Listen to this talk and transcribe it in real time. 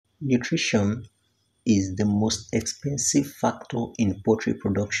Nutrition is the most expensive factor in poultry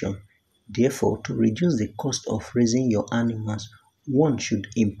production. Therefore, to reduce the cost of raising your animals, one should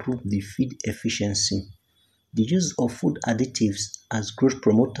improve the feed efficiency. The use of food additives as growth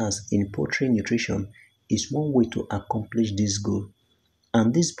promoters in poultry nutrition is one way to accomplish this goal,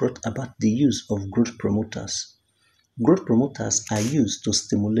 and this brought about the use of growth promoters. Growth promoters are used to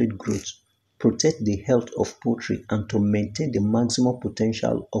stimulate growth, protect the health of poultry, and to maintain the maximum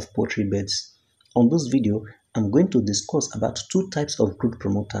potential of poultry birds. On this video, I'm going to discuss about two types of growth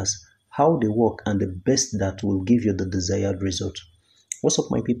promoters, how they work, and the best that will give you the desired result. What's up,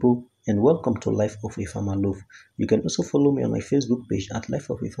 my people, and welcome to Life of a Farmer Loaf. You can also follow me on my Facebook page at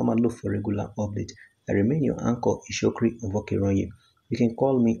Life of a Farmer Loaf for regular update. I remain your anchor, Ishokri Ovokironye. You can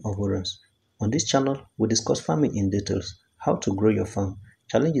call me Ovorans. On this channel, we discuss farming in details, how to grow your farm,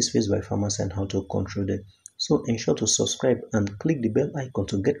 challenges faced by farmers, and how to control them. So ensure to subscribe and click the bell icon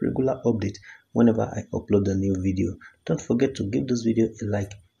to get regular updates whenever I upload a new video. Don't forget to give this video a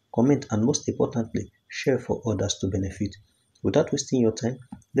like, comment, and most importantly, share for others to benefit. Without wasting your time,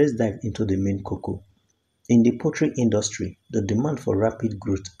 let's dive into the main cocoa. In the poultry industry, the demand for rapid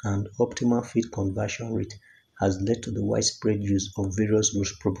growth and optimal feed conversion rate has led to the widespread use of various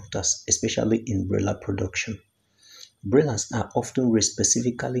growth promoters, especially in broiler production. Broilers are often raised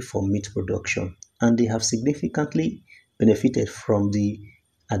specifically for meat production, and they have significantly benefited from the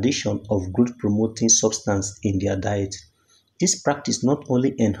addition of growth promoting substance in their diet. This practice not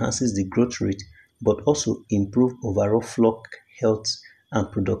only enhances the growth rate but also improves overall flock health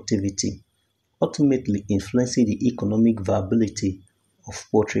and productivity, ultimately influencing the economic viability of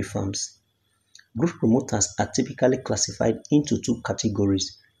poultry farms. Growth promoters are typically classified into two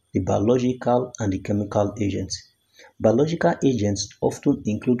categories: the biological and the chemical agents. Biological agents often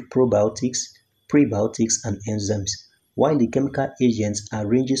include probiotics, prebiotics, and enzymes, while the chemical agents are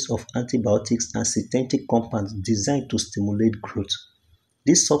ranges of antibiotics and synthetic compounds designed to stimulate growth.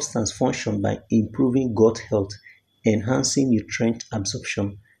 These substances function by improving gut health, enhancing nutrient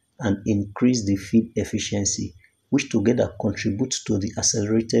absorption, and increase the feed efficiency, which together contribute to the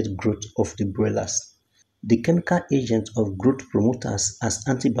accelerated growth of the broilers. The chemical agents of growth promoters as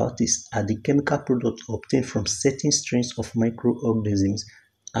antibiotics are the chemical products obtained from certain strains of microorganisms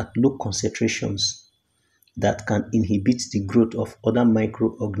at low concentrations that can inhibit the growth of other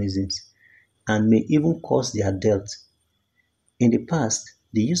microorganisms and may even cause their death. In the past,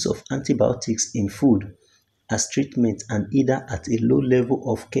 the use of antibiotics in food as treatment and either at a low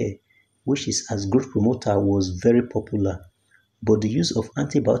level of care, which is as growth promoter, was very popular. But the use of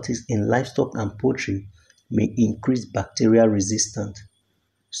antibiotics in livestock and poultry may increase bacterial resistance.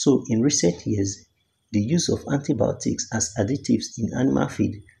 So in recent years, the use of antibiotics as additives in animal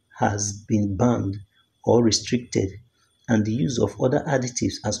feed has been banned or restricted, and the use of other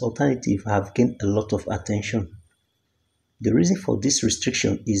additives as alternatives have gained a lot of attention. The reason for this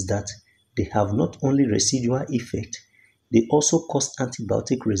restriction is that they have not only residual effect, they also cause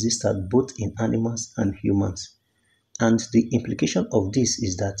antibiotic resistance both in animals and humans. And the implication of this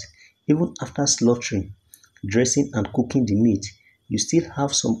is that even after slaughtering, dressing, and cooking the meat, you still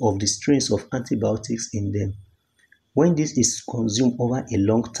have some of the strains of antibiotics in them. When this is consumed over a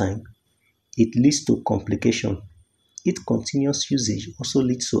long time, it leads to complication. Its continuous usage also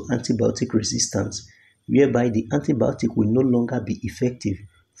leads to antibiotic resistance, whereby the antibiotic will no longer be effective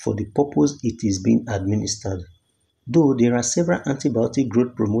for the purpose it is being administered. Though there are several antibiotic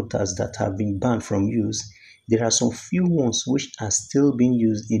growth promoters that have been banned from use, there are some few ones which are still being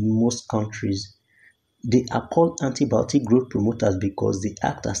used in most countries. They are called antibiotic growth promoters because they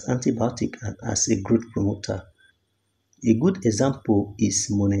act as antibiotic and as a growth promoter. A good example is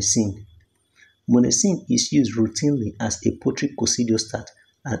monacin. Monacin is used routinely as a poultry coccidiostat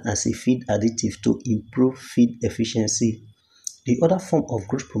and as a feed additive to improve feed efficiency. The other form of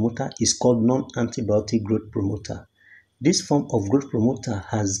growth promoter is called non-antibiotic growth promoter. This form of growth promoter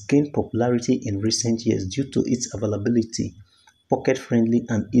has gained popularity in recent years due to its availability, pocket-friendly,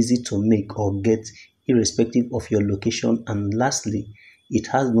 and easy to make or get irrespective of your location, and lastly, it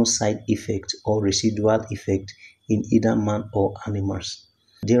has no side effect or residual effect in either man or animals.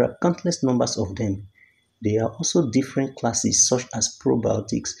 There are countless numbers of them. There are also different classes such as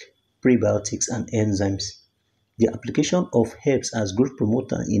probiotics, prebiotics, and enzymes. The application of herbs as growth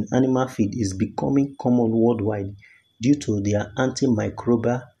promoter in animal feed is becoming common worldwide due to their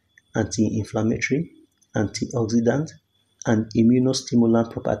antimicrobial, anti-inflammatory, antioxidant, and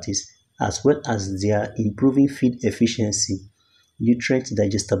immunostimulant properties, as well as their improving feed efficiency, nutrient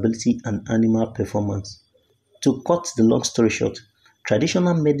digestibility, and animal performance. To cut the long story short,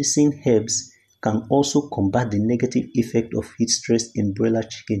 traditional medicine herbs can also combat the negative effect of heat stress in broiler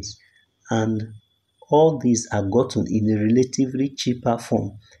chickens, and all these are gotten in a relatively cheaper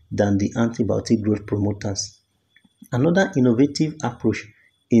form than the antibiotic growth promoters. Another innovative approach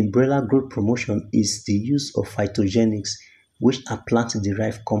in broiler growth promotion is the use of phytogenics, which are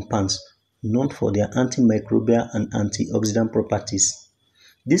plant-derived compounds known for their antimicrobial and antioxidant properties.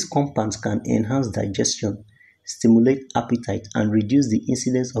 These compounds can enhance digestion, stimulate appetite, and reduce the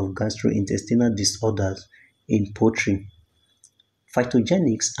incidence of gastrointestinal disorders in poultry.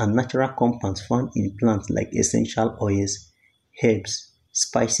 Phytogenics are natural compounds found in plants like essential oils, herbs,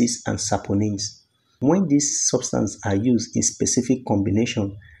 spices, and saponins. When these substances are used in specific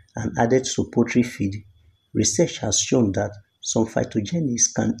combination and added to poultry feed, research has shown that some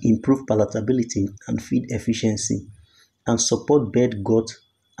phytogenics can improve palatability and feed efficiency and support bird gut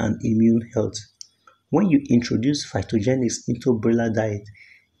and immune health. When you introduce phytogenics into broiler diet,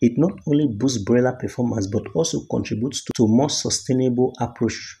 it not only boosts broiler performance but also contributes to a more sustainable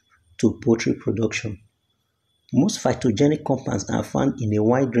approach to poultry production. Most phytogenic compounds are found in a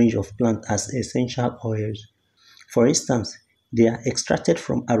wide range of plants as essential oils. For instance, they are extracted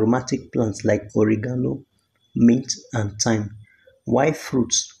from aromatic plants like oregano, mint, and thyme, while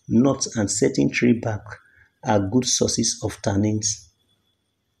fruits, nuts, and certain tree bark are good sources of tannins.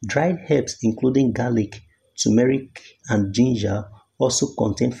 Dried herbs including garlic, turmeric, and ginger also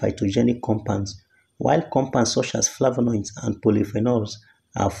contain phytogenic compounds, while compounds such as flavonoids and polyphenols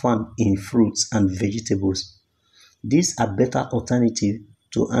are found in fruits and vegetables. These are better alternatives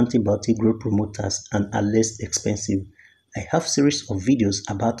to antibiotic growth promoters and are less expensive. I have series of videos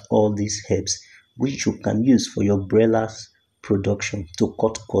about all these herbs which you can use for your broilers production to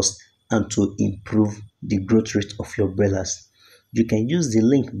cut costs and to improve the growth rate of your broilers. You can use the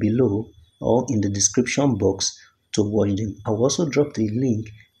link below or in the description box to watch them. I will also drop the link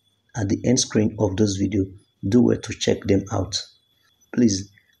at the end screen of this video. Do well to check them out.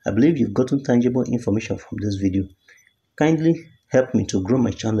 Please, I believe you've gotten tangible information from this video. Kindly help me to grow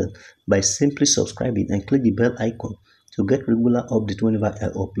my channel by simply subscribing and click the bell icon to get regular updates whenever I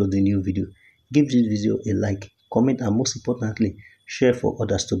upload a new video. Give this video a like, comment, and most importantly, share for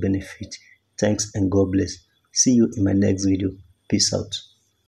others to benefit. Thanks and God bless. See you in my next video. Peace out.